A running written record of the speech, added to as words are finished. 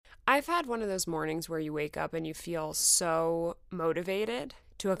I've had one of those mornings where you wake up and you feel so motivated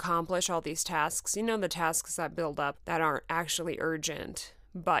to accomplish all these tasks. You know, the tasks that build up that aren't actually urgent,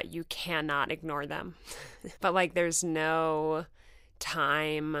 but you cannot ignore them. But like, there's no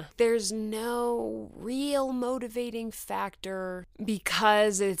time. There's no real motivating factor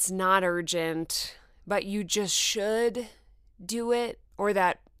because it's not urgent, but you just should do it, or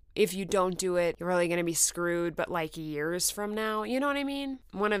that if you don't do it, you're really going to be screwed, but like years from now. You know what I mean?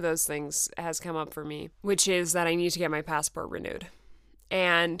 One of those things has come up for me, which is that I need to get my passport renewed.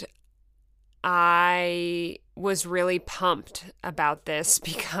 And I was really pumped about this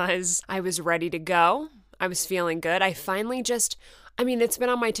because I was ready to go. I was feeling good. I finally it's been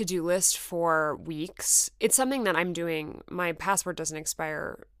on my to-do list for weeks. It's something that I'm doing. My passport doesn't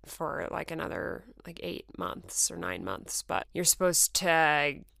expire for another 8 months or 9 months, but you're supposed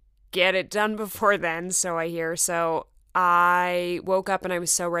to get it done before then, so I hear. So I woke up and I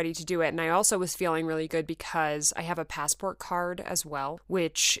was so ready to do it. And I also was feeling really good because I have a passport card as well,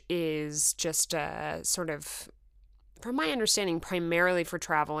 which is just a sort of, from my understanding, primarily for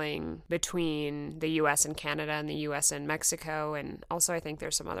traveling between the US and Canada and the US and Mexico. And also I think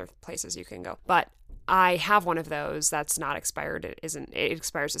there's some other places you can go. But I have one of those that's not expired. It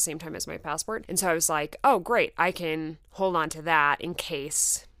expires the same time as my passport. And so I was like, oh, great. I can hold on to that in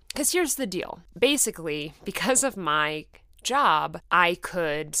case. Because here's the deal. Basically, because of my job, I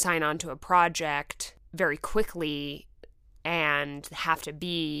could sign on to a project very quickly and have to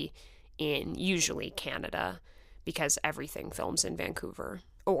be in usually Canada because everything films in Vancouver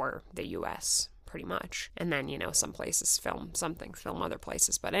or the US pretty much. And then, some places film something, film other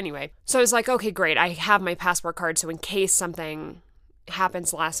places. But anyway, so I was like, okay, great. I have my passport card. So in case something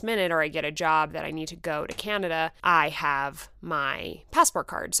happens last minute or I get a job that I need to go to Canada, I have my passport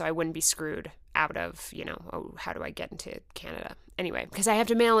card. So I wouldn't be screwed out of, how do I get into Canada? Anyway, because I have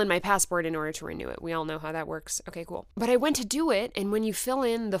to mail in my passport in order to renew it. We all know how that works. Okay, cool. But I went to do it, and when you fill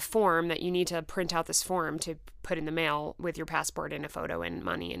in the form that you need to print out this form to put in the mail with your passport and a photo and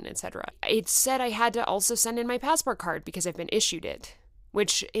money and etc., it said I had to also send in my passport card because I've been issued it,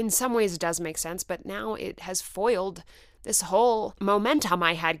 which in some ways does make sense, but now it has foiled this whole momentum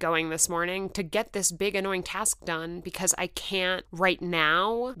I had going this morning to get this big annoying task done because I can't right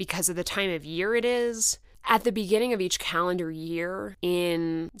now because of the time of year it is. At the beginning of each calendar year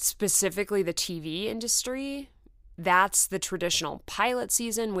in specifically the TV industry, that's the traditional pilot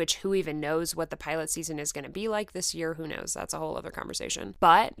season, which who even knows what the pilot season is going to be like this year? Who knows? That's a whole other conversation.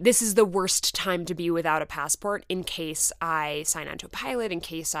 But this is the worst time to be without a passport in case I sign on to a pilot, in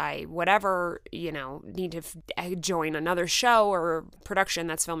case I, whatever, need to join another show or production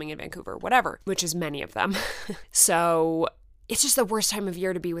that's filming in Vancouver, whatever, which is many of them. So it's just the worst time of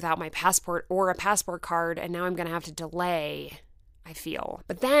year to be without my passport or a passport card, and now I'm going to have to delay, I feel.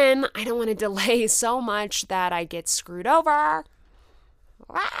 But then I don't want to delay so much that I get screwed over.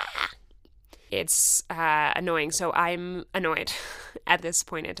 It's annoying. So I'm annoyed at this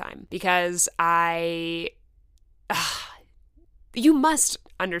point in time because you must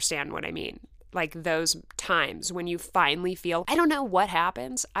understand what I mean. Like those times when you finally feel, I don't know what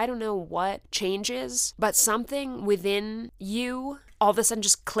happens, I don't know what changes, but something within you all of a sudden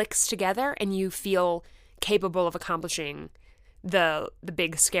just clicks together and you feel capable of accomplishing the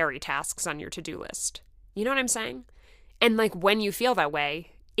big scary tasks on your to-do list. You know what I'm saying? And like when you feel that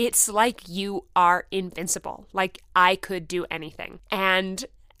way, it's like you are invincible. Like I could do anything. And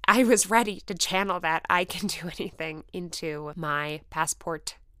I was ready to channel that I can do anything into my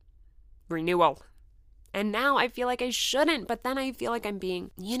passport renewal. And now I feel like I shouldn't, but then I feel like I'm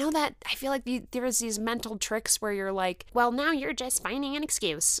being, that I feel like there's these mental tricks where you're like, well, now you're just finding an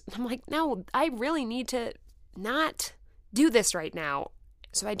excuse. I'm like, no, I really need to not do this right now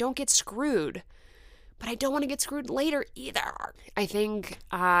so I don't get screwed. But I don't want to get screwed later either. I think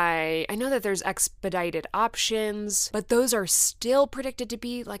I know that there's expedited options, but those are still predicted to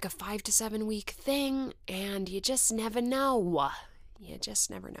be like a 5 to 7 week thing, and you just never know. You just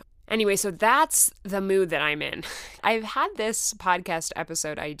never know. Anyway, so that's the mood that I'm in. I've had this podcast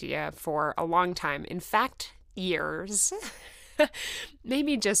episode idea for a long time. In fact, years.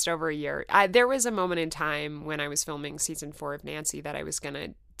 Maybe just over a year. There was a moment in time when I was filming season 4 of Nancy that I was going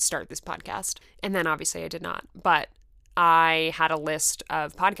to start this podcast. And then obviously I did not. But I had a list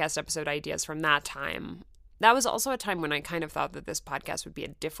of podcast episode ideas from that time. That was also a time when I kind of thought that this podcast would be a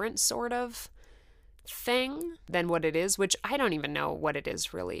different sort of thing than what it is, which I don't even know what it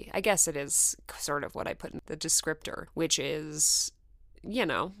is really. I guess it is sort of what I put in the descriptor, which is,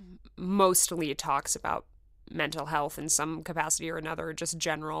 mostly it talks about mental health in some capacity or another, just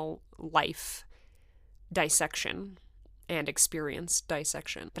general life dissection and experience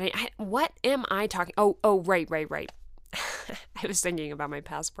dissection. But what am I talking? Oh, right. I was thinking about my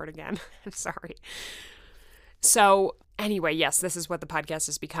passport again. I'm sorry. So anyway, yes, this is what the podcast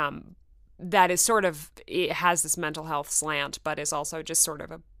has become. That is sort of, it has this mental health slant, but is also just sort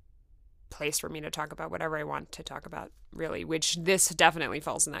of a place for me to talk about whatever I want to talk about, really, which this definitely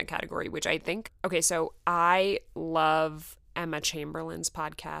falls in that category, which I think, okay, so I love Emma Chamberlain's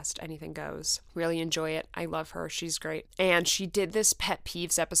podcast, Anything Goes. Really enjoy it. I love her. She's great. And she did this Pet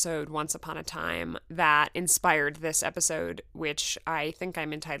Peeves episode once upon a time that inspired this episode, which I think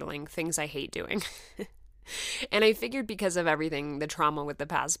I'm entitling Things I Hate Doing. And I figured because of everything, the trauma with the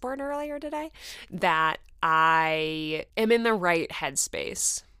passport earlier today, that I am in the right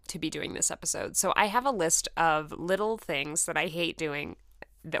headspace to be doing this episode. So I have a list of little things that I hate doing,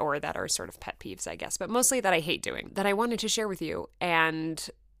 or that are sort of pet peeves, I guess, but mostly that I hate doing, that I wanted to share with you. And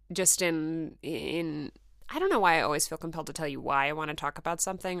just in I don't know why I always feel compelled to tell you why I want to talk about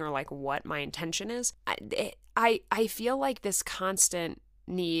something or like what my intention is. I feel like this constant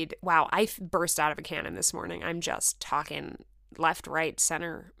need, wow, I burst out of a cannon this morning. I'm just talking left, right,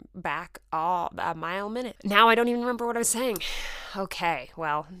 center, back, all a mile a minute. Now I don't even remember what I was saying. Okay,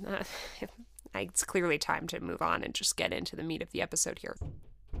 well, it's clearly time to move on and just get into the meat of the episode here.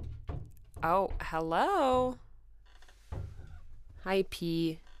 Oh, hello. Hi,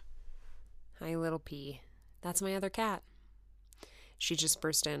 P. Hi, little P. That's my other cat. She just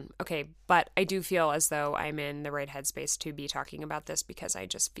burst in. Okay, but I do feel as though I'm in the right headspace to be talking about this because I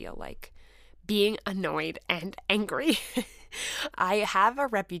just feel like being annoyed and angry. I have a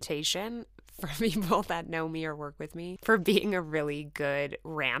reputation, for people that know me or work with me, for being a really good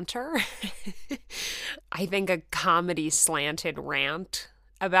ranter. I think a comedy slanted rant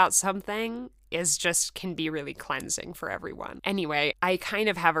about something can be really cleansing for everyone. Anyway, I kind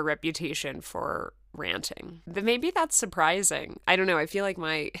of have a reputation for ranting. Maybe that's surprising. I don't know. I feel like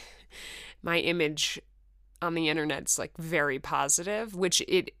my image on the internet's like very positive, which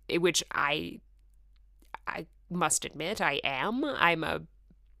I must admit I am. I'm a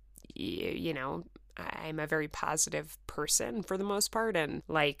very positive person for the most part, and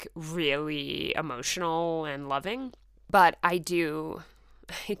like really emotional and loving. But I do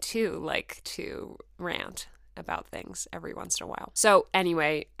like to rant about things every once in a while. So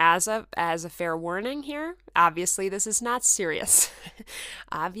anyway, as a fair warning here, obviously this is not serious.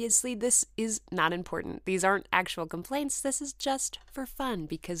 Obviously this is not important. These aren't actual complaints. This is just for fun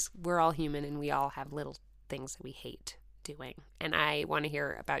because we're all human and we all have little things that we hate doing. And I want to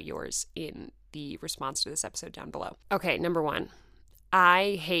hear about yours in the response to this episode down below. Okay, number 1.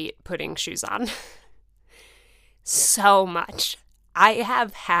 I hate putting shoes on so much. I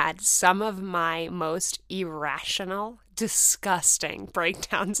have had some of my most irrational, disgusting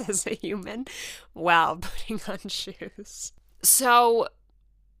breakdowns as a human while putting on shoes. So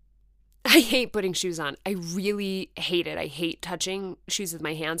I hate putting shoes on. I really hate it. I hate touching shoes with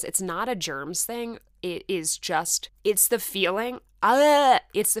my hands. It's not a germs thing. It is just, it's the feeling.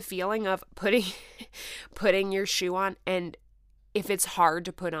 It's the feeling of putting your shoe on, and if it's hard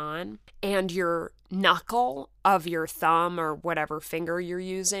to put on and your knuckle of your thumb or whatever finger you're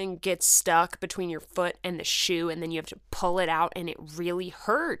using gets stuck between your foot and the shoe, and then you have to pull it out and it really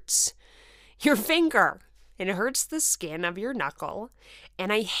hurts your finger and it hurts the skin of your knuckle.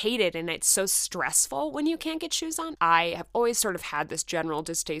 And I hate it, and it's so stressful when you can't get shoes on. I have always sort of had this general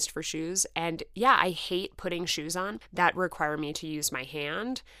distaste for shoes, and yeah, I hate putting shoes on that require me to use my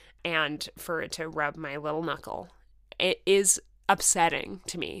hand and for it to rub my little knuckle. It is upsetting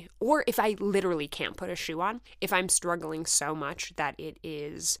to me. Or if I literally can't put a shoe on, if I'm struggling so much that it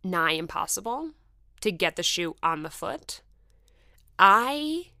is nigh impossible to get the shoe on the foot,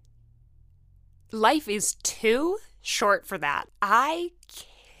 life is too short for that. I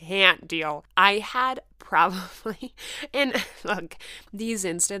can't deal. I had probably, and look, these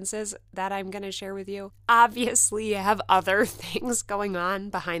instances that I'm going to share with you obviously have other things going on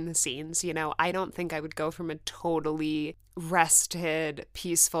behind the scenes. I don't think I would go from a totally rested,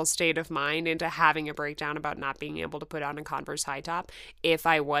 peaceful state of mind into having a breakdown about not being able to put on a Converse high top if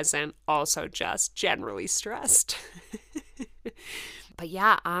I wasn't also just generally stressed. But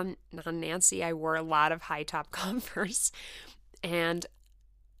yeah, on Nancy, I wore a lot of high top Converse, and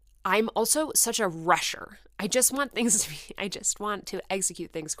I'm also such a rusher. I just want to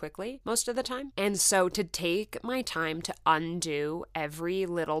execute things quickly most of the time. And so to take my time to undo every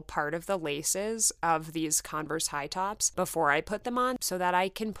little part of the laces of these Converse high tops before I put them on so that I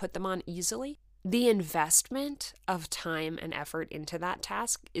can put them on easily, the investment of time and effort into that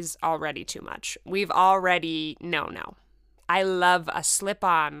task is already too much. No. I love a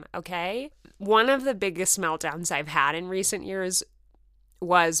slip-on, okay? One of the biggest meltdowns I've had in recent years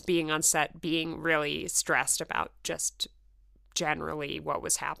was being on set, being really stressed about just generally what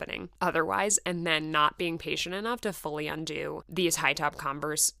was happening otherwise, and then not being patient enough to fully undo these high top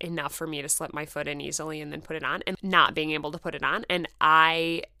Converse enough for me to slip my foot in easily and then put it on, and not being able to put it on. And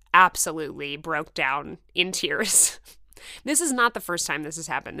I absolutely broke down in tears. This is not the first time this has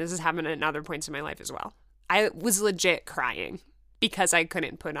happened. This has happened at other points in my life as well. I was legit crying because I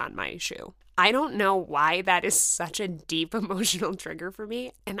couldn't put on my shoe. I don't know why that is such a deep emotional trigger for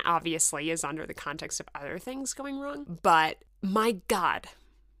me, and obviously is under the context of other things going wrong, but my God,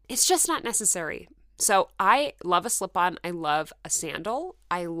 it's just not necessary. So I love a slip-on. I love a sandal.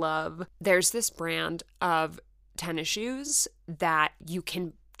 There's this brand of tennis shoes that you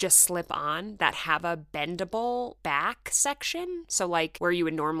can just slip on that have a bendable back section. So like where you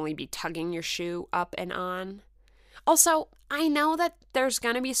would normally be tugging your shoe up and on. Also, I know that there's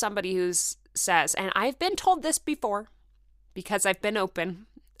going to be somebody who says, and I've been told this before because I've been open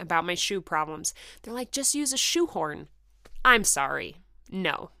about my shoe problems. They're like, just use a shoehorn. I'm sorry.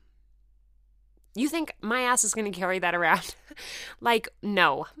 No. You think my ass is going to carry that around? Like,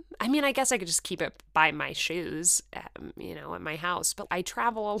 no. I mean, I guess I could just keep it by my shoes, at my house, but I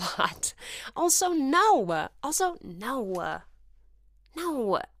travel a lot. Also, no.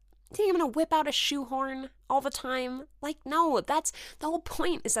 No. Think I'm going to whip out a shoehorn all the time? Like, no, that's the whole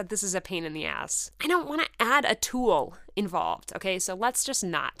point, is that this is a pain in the ass. I don't want to add a tool involved, okay? So let's just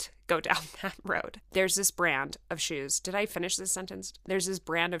not go down that road. There's this brand of shoes. Did I finish this sentence? There's this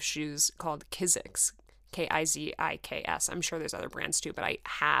brand of shoes called Kiziks, Kiziks. I'm sure there's other brands too, but I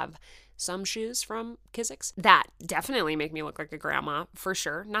have some shoes from Kiziks that definitely make me look like a grandma, for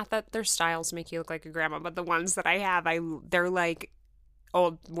sure. Not that their styles make you look like a grandma, but the ones that I have, they're like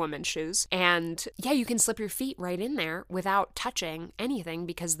old woman shoes. And yeah, you can slip your feet right in there without touching anything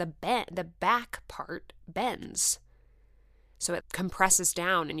because the back part bends. So it compresses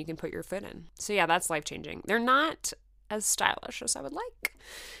down and you can put your foot in. So yeah, that's life-changing. They're not as stylish as I would like.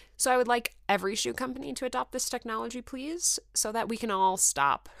 So I would like every shoe company to adopt this technology, please, so that we can all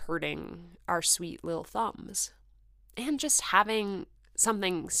stop hurting our sweet little thumbs and just having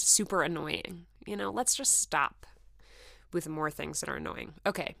something super annoying. Let's just stop with more things that are annoying.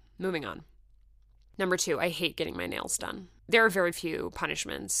 Okay, moving on. Number 2, I hate getting my nails done. There are very few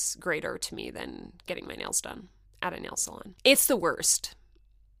punishments greater to me than getting my nails done at a nail salon. It's the worst.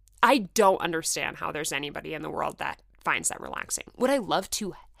 I don't understand how there's anybody in the world that finds that relaxing. Would I love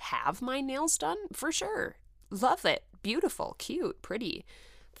to have my nails done? For sure. Love it. Beautiful, cute, pretty,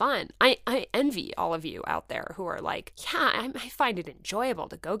 fun. I envy all of you out there who are like, yeah, I find it enjoyable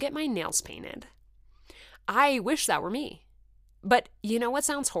to go get my nails painted. I wish that were me. But you know what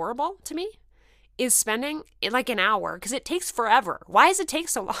sounds horrible to me? Is spending like an hour, because it takes forever. Why does it take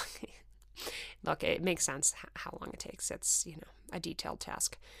so long? Look, it makes sense how long it takes. It's, a detailed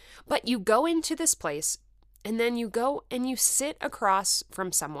task. But you go into this place and then you go and you sit across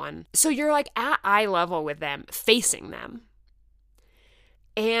from someone. So you're like at eye level with them, facing them.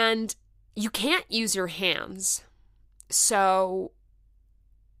 And you can't use your hands. So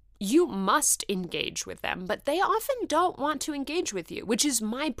you must engage with them, but they often don't want to engage with you, which is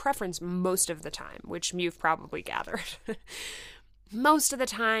my preference most of the time, which you've probably gathered. Most of the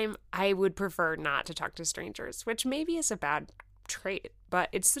time, I would prefer not to talk to strangers, which maybe is a bad trait, but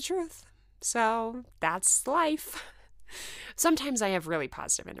it's the truth. So that's life. Sometimes I have really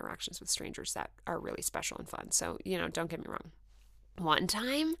positive interactions with strangers that are really special and fun. So, don't get me wrong. One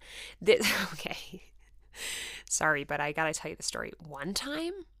time, okay, sorry, but I gotta tell you the story. One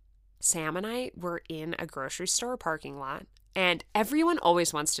time, Sam and I were in a grocery store parking lot, and everyone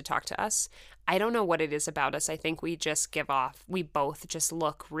always wants to talk to us. I don't know what it is about us. I think we both just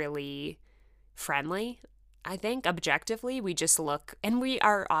look really friendly. I think objectively we just look, and we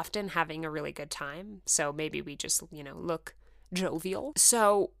are often having a really good time. So maybe we just, look jovial.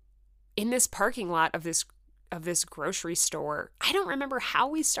 So in this parking lot of this grocery store, I don't remember how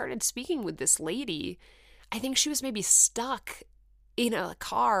we started speaking with this lady. I think she was maybe stuck in a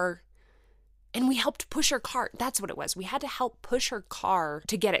car, and we helped push her car. That's what it was. We had to help push her car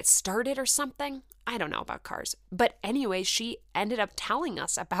to get it started or something. I don't know about cars. But anyway, she ended up telling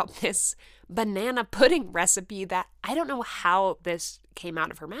us about this banana pudding recipe that I don't know how this came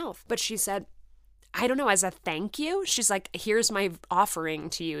out of her mouth. But she said, I don't know, as a thank you, she's like, here's my offering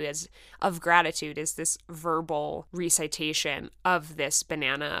to you of gratitude, is this verbal recitation of this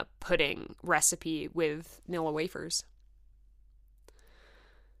banana pudding recipe with Nilla wafers.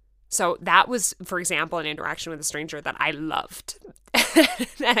 So that was, for example, an interaction with a stranger that I loved,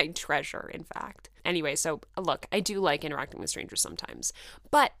 that I treasure, in fact. Anyway, so look, I do like interacting with strangers sometimes.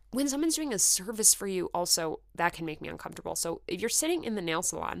 But when someone's doing a service for you, also, that can make me uncomfortable. So if you're sitting in the nail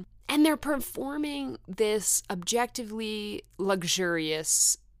salon and they're performing this objectively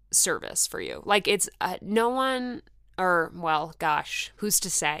luxurious service for you, like it's no one, or, well, gosh, who's to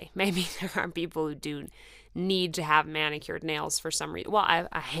say? Maybe there are people who do need to have manicured nails for some reason. Well,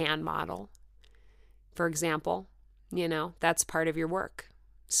 a hand model, for example, that's part of your work.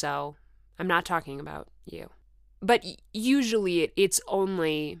 So I'm not talking about you. But usually it's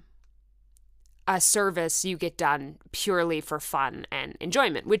only a service you get done purely for fun and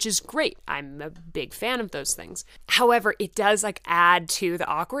enjoyment, which is great. I'm a big fan of those things. However, it does add to the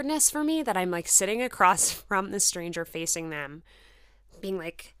awkwardness for me that I'm sitting across from the stranger facing them, being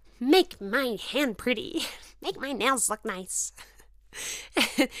like, make my hand pretty, make my nails look nice.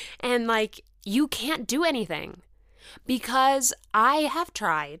 And you can't do anything because I have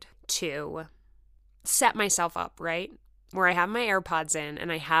tried to set myself up, right? Where I have my AirPods in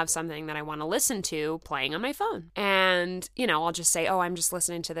and I have something that I want to listen to playing on my phone. And, I'll just say, oh, I'm just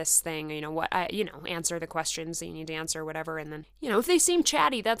listening to this thing, answer the questions that you need to answer, whatever. And then, if they seem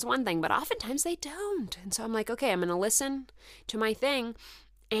chatty, that's one thing, but oftentimes they don't. And so I'm like, okay, I'm going to listen to my thing.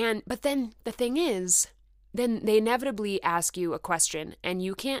 But then the thing is, then they inevitably ask you a question and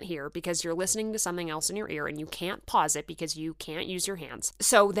you can't hear because you're listening to something else in your ear and you can't pause it because you can't use your hands.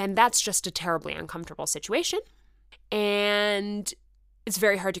 So then that's just a terribly uncomfortable situation. And it's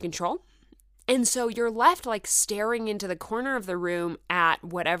very hard to control. And so you're left staring into the corner of the room at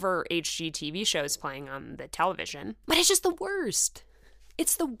whatever HGTV show is playing on the television. But it's just the worst.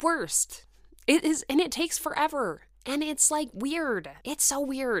 It's the worst. It is, and it takes forever. And it's weird. It's so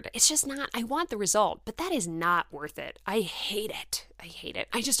weird. It's just not, I want the result, but that is not worth it. I hate it. I hate it.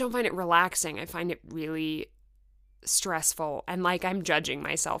 I just don't find it relaxing. I find it really stressful. And I'm judging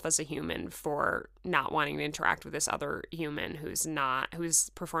myself as a human for not wanting to interact with this other human who's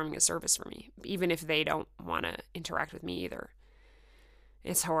performing a service for me, even if they don't want to interact with me either.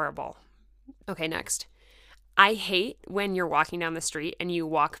 It's horrible. Okay, next. I hate when you're walking down the street and you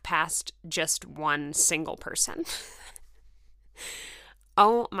walk past just one single person.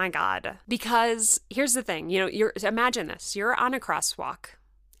 Oh my God. Because here's the thing, imagine this. You're on a crosswalk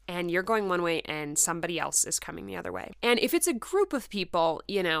and you're going one way and somebody else is coming the other way. And if it's a group of people,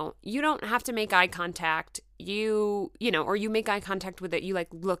 you don't have to make eye contact. Or you make eye contact with it, you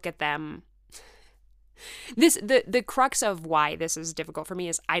look at them. The crux of why this is difficult for me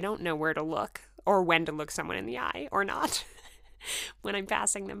is I don't know where to look or when to look someone in the eye or not when I'm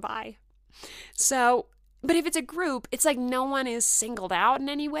passing them by. So, but if it's a group, it's no one is singled out in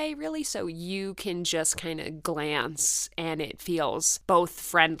any way, really. So you can just kind of glance and it feels both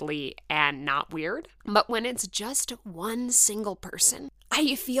friendly and not weird. But when it's just one single person,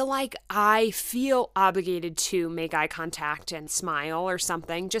 I feel obligated to make eye contact and smile or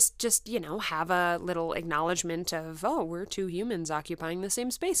something. Just have a little acknowledgement of, oh, we're two humans occupying the same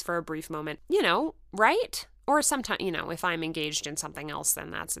space for a brief moment, right? Or sometimes, if I'm engaged in something else,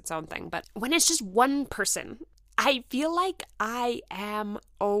 then that's its own thing. But when it's just one person, I feel like I am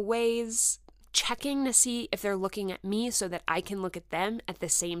always checking to see if they're looking at me so that I can look at them at the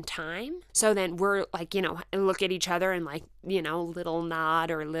same time. So then we're look at each other and little nod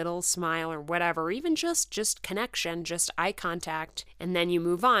or little smile or whatever, or even just connection, just eye contact, and then you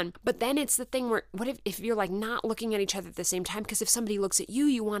move on. But then it's the thing where, what if you're not looking at each other at the same time? Because if somebody looks at you,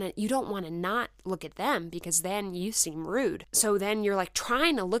 you don't want to not look at them because then you seem rude. So then you're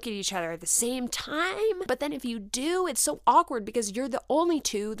trying to look at each other at the same time. But then if you do, it's so awkward because you're the only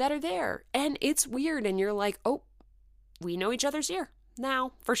two that are there. And it's weird. And you're oh, we know each other's here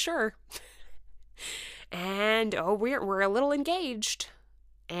now for sure. And oh, we're a little engaged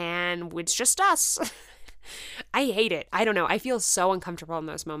and it's just us. I hate it. I don't know. I feel so uncomfortable in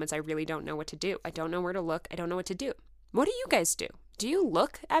those moments. I really don't know what to do. I don't know where to look. I don't know what to do. What do you guys do? Do you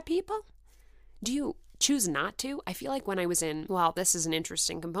look at people? Do you choose not to? I feel when I was this is an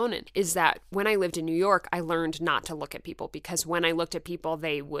interesting component, is that when I lived in New York, I learned not to look at people because when I looked at people,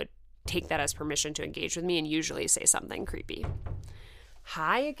 they would take that as permission to engage with me and usually say something creepy.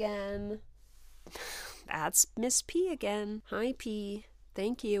 Hi again. That's Miss P again. Hi, P.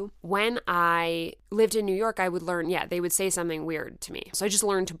 Thank you. When I lived in New York, I would learn, they would say something weird to me. So I just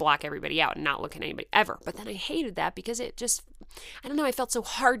learned to block everybody out and not look at anybody ever. But then I hated that because it just, I don't know, I felt so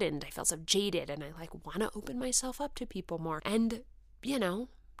hardened. I felt so jaded and I want to open myself up to people more. And,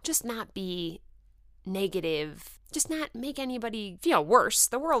 just not be negative, just not make anybody feel worse.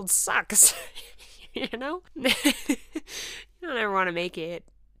 The world sucks, You don't ever want to make it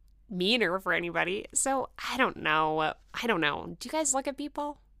meaner for anybody. So I don't know. Do you guys look at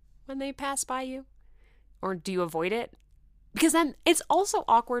people? when they pass by you? Or do you avoid it? Because then it's also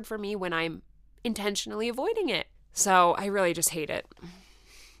awkward for me when I'm intentionally avoiding it. So I really just hate it.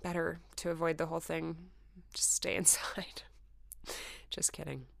 Better to avoid the whole thing. Just stay inside. Just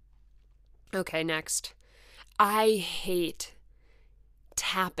kidding. Okay, next. I hate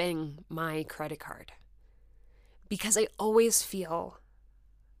tapping my credit card because I always feel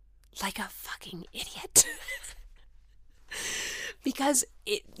like a fucking idiot. Because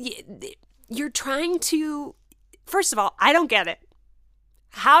you're trying to, first of all, I don't get it.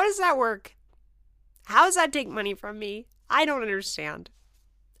 How does that work? How does that take money from me? I don't understand.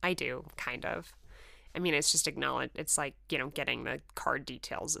 I do, kind of. I mean, it's just acknowledge. It's like, getting the card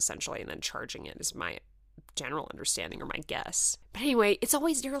details essentially and then charging it is my general understanding or my guess. But anyway, it's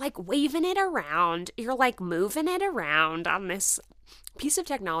always, you're like waving it around. You're like moving it around on this piece of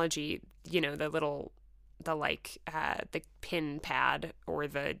technology, the pin pad or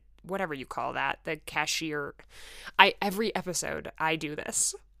the whatever you call that, the cashier. Every episode I do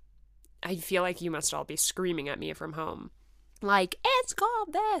this. I feel like you must all be screaming at me from home. Like, it's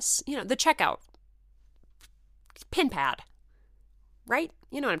called this. The checkout pin pad. Right?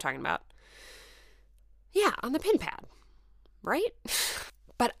 You know what I'm talking about. Yeah, on the pin pad. Right?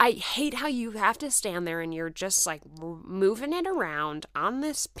 But I hate how you have to stand there and you're just like moving it around on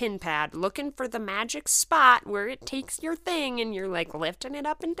this pin pad, looking for the magic spot where it takes your thing, and you're like lifting it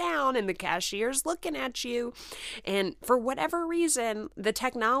up and down and the cashier's looking at you. And for whatever reason, the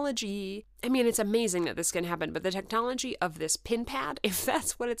technology, I mean, it's amazing that this can happen, but the technology of this pin pad, if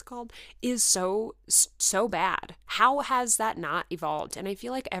that's what it's called, is so bad. How has that not evolved? And I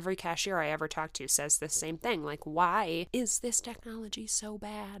feel like every cashier I ever talk to says the same thing. Like, why is this technology so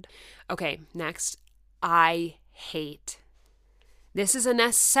bad? Okay, next. I hate. This is a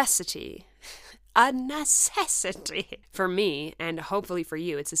necessity. A necessity for me, and hopefully for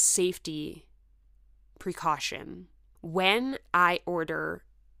you. It's a safety precaution. When I order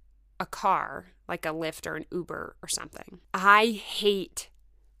a car, like a Lyft or an Uber or something, I hate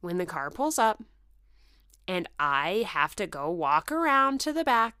when the car pulls up and I have to go walk around to the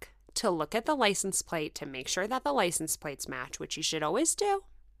back to look at the license plate to make sure that the license plates match, which you should always do.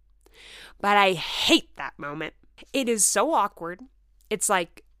 But I hate that moment. It is so awkward. It's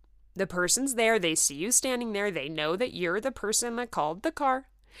like the person's there, they see you standing there, they know that you're the person that called the car,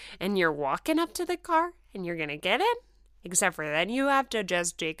 and you're walking up to the car and you're going to get in. Except for then you have to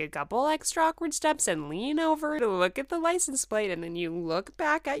just take a couple extra awkward steps and lean over to look at the license plate, and then you look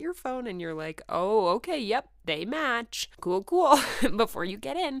back at your phone and you're like, oh, okay, yep, they match. Cool, before you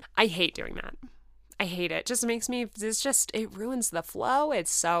get in. I hate doing that. I hate it. It ruins the flow. It's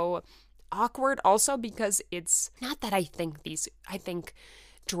so awkward also because it's not that I think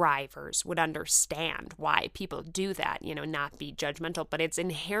drivers would understand why people do that, not be judgmental, but it's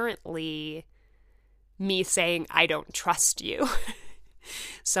inherently me saying, I don't trust you.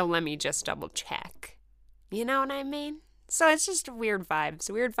 So let me just double check. You know what I mean? So it's just weird vibes.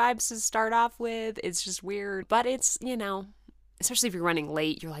 Weird vibes to start off with. It's just weird. But it's, especially if you're running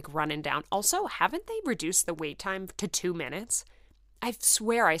late, you're like running down. Also, haven't they reduced the wait time to 2 minutes? I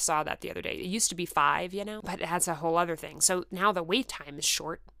swear I saw that the other day. It used to be 5, but that's a whole other thing. So now the wait time is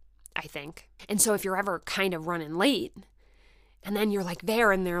short, I think. And so if you're ever kind of running late, and then you're like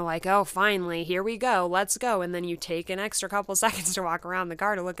there and they're like, oh, finally, here we go, let's go. And then you take an extra couple seconds to walk around the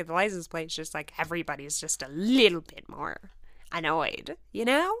car to look at the license plate. It's just like everybody's just a little bit more annoyed,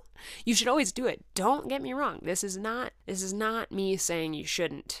 You should always do it. Don't get me wrong. This is not me saying you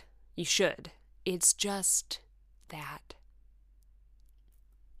shouldn't. You should. It's just that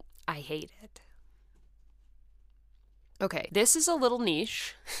I hate it. Okay, this is a little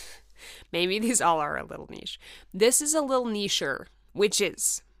niche. Maybe these all are a little niche. This is a little nicher, which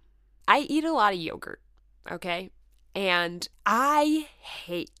is, I eat a lot of yogurt, okay? And I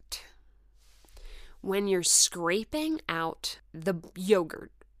hate when you're scraping out the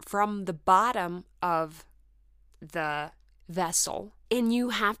yogurt from the bottom of the vessel and you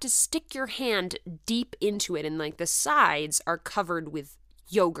have to stick your hand deep into it and like the sides are covered with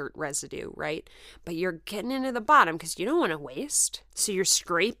yogurt residue, right? But you're getting into the bottom because you don't want to waste. So you're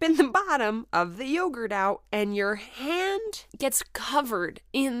scraping the bottom of the yogurt out and your hand gets covered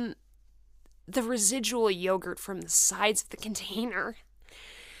in the residual yogurt from the sides of the container.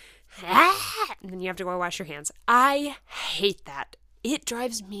 And then you have to go wash your hands. I hate that. It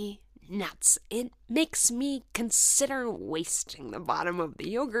drives me nuts. It makes me consider wasting the bottom of the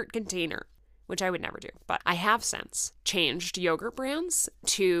yogurt container, which I would never do. But I have since changed yogurt brands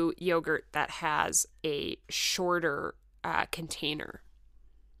to yogurt that has a shorter container.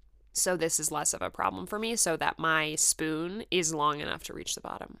 So this is less of a problem for me so that my spoon is long enough to reach the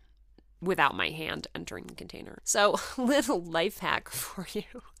bottom. without my hand entering the container. So, little life hack for you.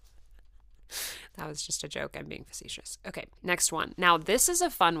 That was just a joke. I'm being facetious. Okay, next one. Now, this is a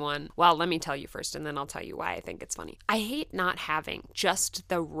fun one. Well, let me tell you first, and then I'll tell you why I think it's funny. I hate not having just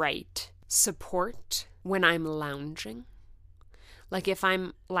the right support when I'm lounging. Like if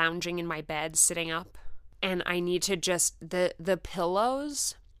I'm lounging in my bed, sitting up, and I need to just, the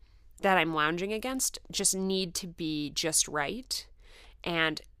pillows that I'm lounging against just need to be just right.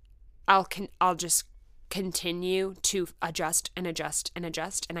 And I'll just continue to adjust and adjust and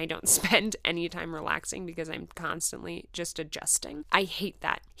adjust, and I don't spend any time relaxing because I'm constantly just adjusting. I hate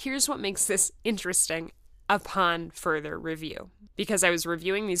that. Here's what makes this interesting upon further review, because I was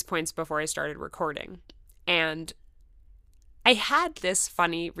reviewing these points before I started recording, and I had this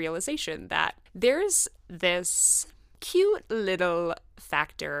funny realization that there's this cute little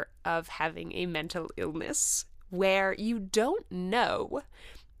factor of having a mental illness where you don't know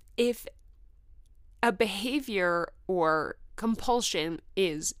if a behavior or compulsion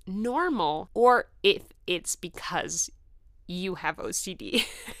is normal or if it's because you have OCD.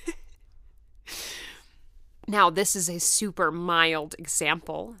 Now, this is a super mild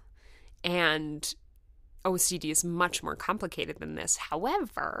example, and OCD is much more complicated than this.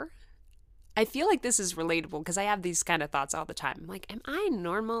 However, I feel like this is relatable because I have these kind of thoughts all the time. I'm like, am I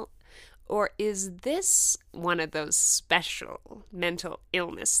normal? Or is this one of those special mental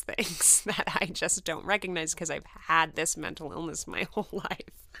illness things that I just don't recognize because I've had this mental illness my whole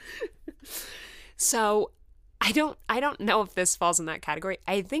life? So I don't know if this falls in that category.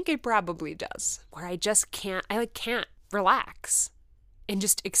 I think it probably does, where I just can't relax and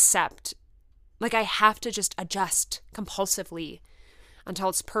just accept. Like I have to just adjust compulsively until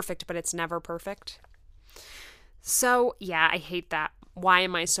it's perfect, but it's never perfect. So yeah, I hate that. Why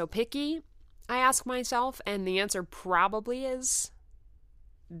am I so picky? I ask myself, and the answer probably is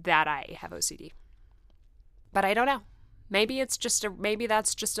that I have OCD. But I don't know. Maybe that's just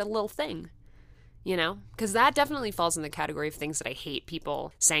a little thing, you know? Because that definitely falls in the category of things that I hate,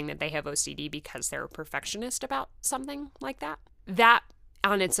 people saying that they have OCD because they're a perfectionist about something like that. That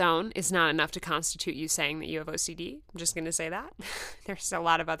on its own is not enough to constitute you saying that you have OCD. I'm just going to say that. There's a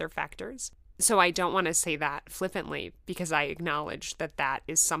lot of other factors. So I don't want to say that flippantly because I acknowledge that that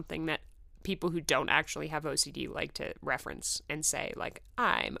is something that people who don't actually have OCD like to reference and say, like,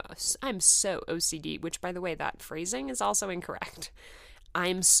 I'm so OCD, which, by the way, that phrasing is also incorrect.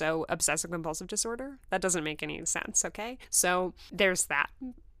 I'm so obsessive compulsive disorder. That doesn't make any sense, okay? So there's that.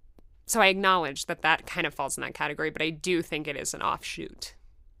 So I acknowledge that that kind of falls in that category, but I do think it is an offshoot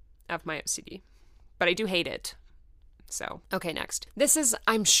of my OCD. But I do hate it. So, okay, next. This is,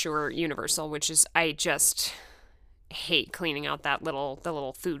 I'm sure, universal, which is I just hate cleaning out the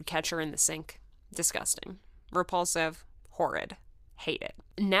little food catcher in the sink. Disgusting. Repulsive. Horrid. Hate it.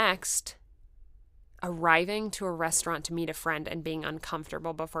 Next, arriving to a restaurant to meet a friend and being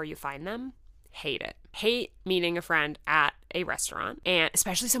uncomfortable before you find them. Hate it. Hate meeting a friend at a restaurant, and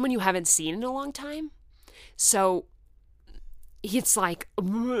especially someone you haven't seen in a long time. So it's like,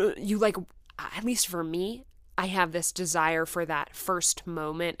 at least for me, I have this desire for that first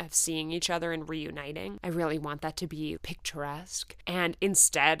moment of seeing each other and reuniting. I really want that to be picturesque. And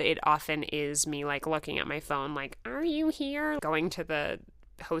instead, it often is me like looking at my phone like, are you here? Going to the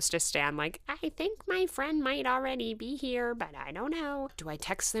hostess stand like, I think my friend might already be here, but I don't know. Do I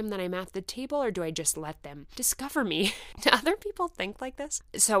text them that I'm at the table or do I just let them discover me? Do other people think like this?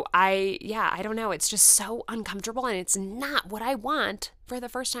 So I don't know. It's just so uncomfortable and it's not what I want for the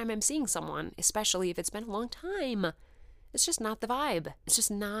first time I'm seeing someone, especially if it's been a long time. It's just not the vibe. It's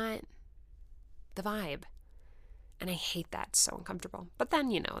just not the vibe. And I hate that. It's so uncomfortable. But then,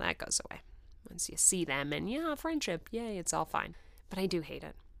 that goes away. Once you see them and friendship, yay, it's all fine. But I do hate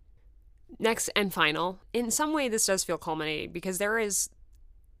it. Next and final, in some way this does feel culminating because there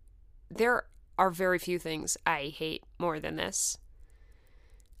are very few things I hate more than this.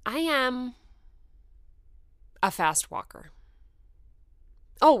 I am a fast walker.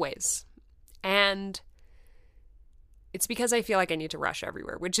 Always. And it's because I feel like I need to rush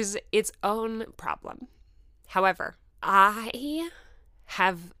everywhere, which is its own problem. However, I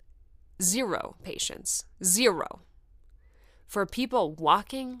have zero patience. Zero. For people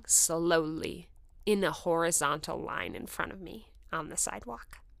walking slowly in a horizontal line in front of me on the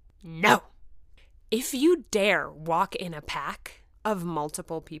sidewalk. No! If you dare walk in a pack of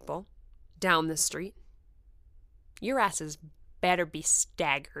multiple people down the street, your asses better be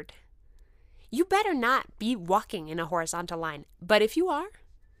staggered. You better not be walking in a horizontal line. But if you are,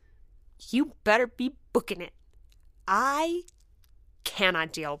 you better be booking it. I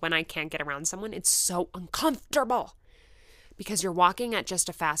cannot deal when I can't get around someone. It's so uncomfortable. because you're walking at just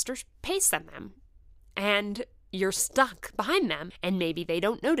a faster pace than them and you're stuck behind them and maybe they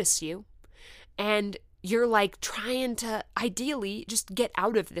don't notice you. And you're like trying to ideally just get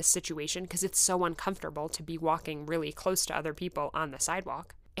out of this situation because it's so uncomfortable to be walking really close to other people on the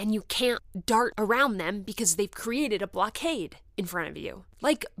sidewalk. And you can't dart around them because they've created a blockade in front of you.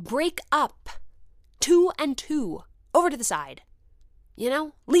 Like, break up 2 and 2 over to the side. You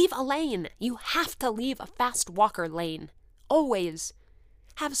know, leave a lane. You have to leave a fast walker lane. Always.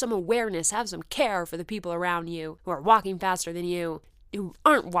 Have some awareness, have some care for the people around you who are walking faster than you, who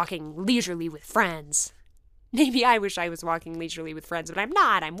aren't walking leisurely with friends. Maybe I wish I was walking leisurely with friends, but I'm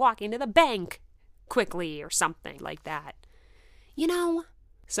not. I'm walking to the bank quickly or something like that. You know?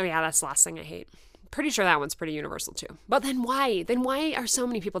 So yeah, that's the last thing I hate. Pretty sure that one's pretty universal too. But then why? Then why are so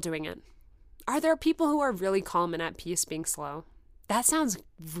many people doing it? Are there people who are really calm and at peace being slow? That sounds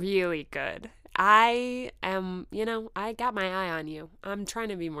really good. I am, I got my eye on you. I'm trying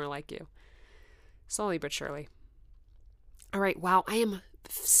to be more like you. Slowly but surely. All right, wow, I am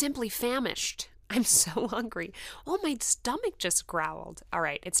simply famished. I'm so hungry. Oh, my stomach just growled. All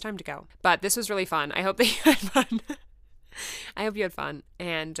right, it's time to go. But this was really fun. I hope that you had fun. I hope you had fun.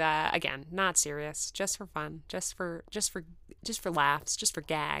 And again, not serious, just for fun, just for laughs, just for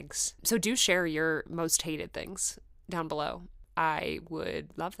gags. So do share your most hated things down below. I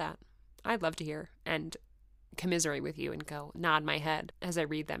would love that. I'd love to hear and commiserate with you and go nod my head as I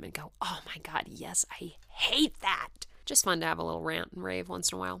read them and go, oh my God, yes, I hate that. Just fun to have a little rant and rave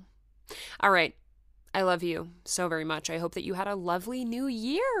once in a while. All right. I love you so very much. I hope that you had a lovely new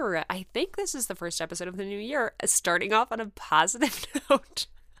year. I think this is the first episode of the new year, starting off on a positive note.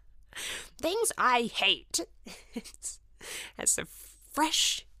 Things I hate as the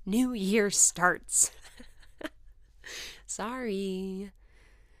fresh new year starts. Sorry.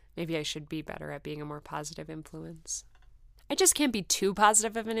 Maybe I should be better at being a more positive influence. I just can't be too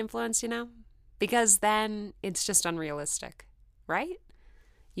positive of an influence, because then it's just unrealistic, right?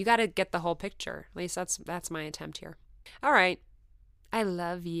 You got to get the whole picture. At least that's my attempt here. All right. I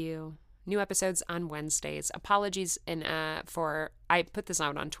love you. New episodes on Wednesdays. Apologies for I put this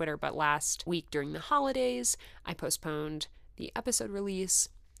out on Twitter, but last week during the holidays, I postponed the episode release.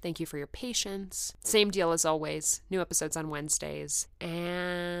 Thank you for your patience. Same deal as always. New episodes on Wednesdays.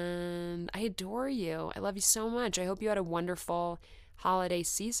 And I adore you. I love you so much. I hope you had a wonderful holiday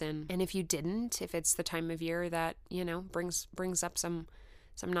season. And if you didn't, if it's the time of year that, brings up some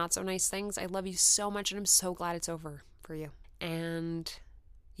not so nice things, I love you so much and I'm so glad it's over for you. And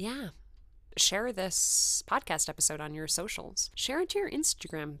yeah, share this podcast episode on your socials. Share it to your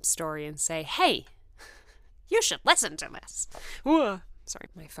Instagram story and say, hey, you should listen to this. Whoa. Sorry,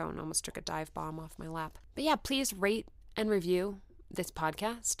 my phone almost took a dive bomb off my lap. But yeah, please rate and review this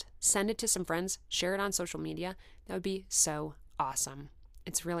podcast. Send it to some friends. Share it on social media. That would be so awesome.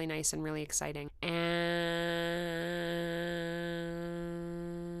 It's really nice and really exciting. And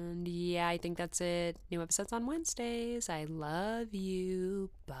yeah, I think that's it. New episodes on Wednesdays. I love you.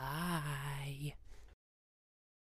 Bye.